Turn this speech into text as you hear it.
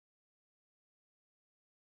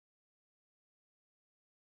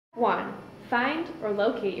1. Find or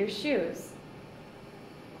locate your shoes.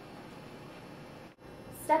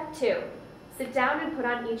 Step 2. Sit down and put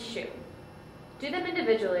on each shoe. Do them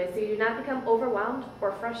individually so you do not become overwhelmed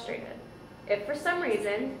or frustrated. If for some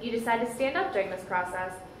reason you decide to stand up during this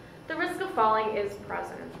process, the risk of falling is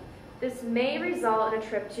present. This may result in a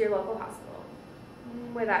trip to your local hospital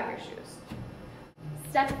without your shoes.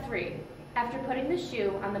 Step 3. After putting the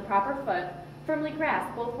shoe on the proper foot, firmly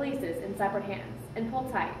grasp both laces in separate hands and pull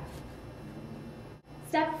tight.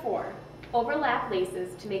 Step 4. Overlap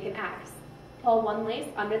laces to make an X. Pull one lace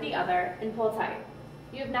under the other and pull tight.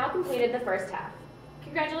 You have now completed the first half.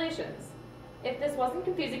 Congratulations! If this wasn't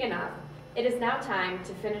confusing enough, it is now time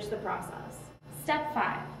to finish the process. Step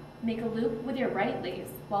 5. Make a loop with your right lace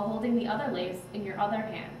while holding the other lace in your other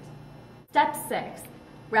hand. Step 6.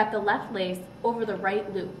 Wrap the left lace over the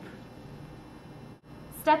right loop.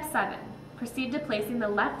 Step 7. Proceed to placing the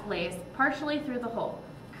left lace partially through the hole,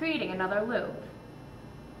 creating another loop.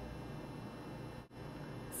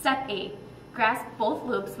 Step 8. Grasp both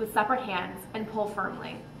loops with separate hands and pull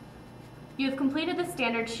firmly. You have completed the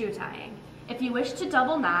standard shoe tying. If you wish to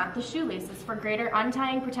double knot the shoelaces for greater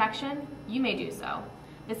untying protection, you may do so.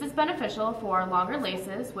 This is beneficial for longer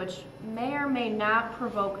laces, which may or may not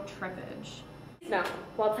provoke trippage. Note,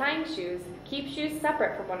 while tying shoes, keep shoes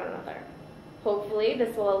separate from one another. Hopefully,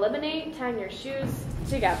 this will eliminate tying your shoes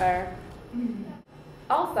together.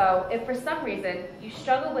 Also, if for some reason you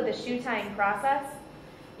struggle with the shoe tying process,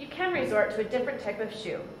 you can resort to a different type of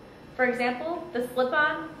shoe. For example, the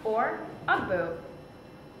slip-on or UGG boot.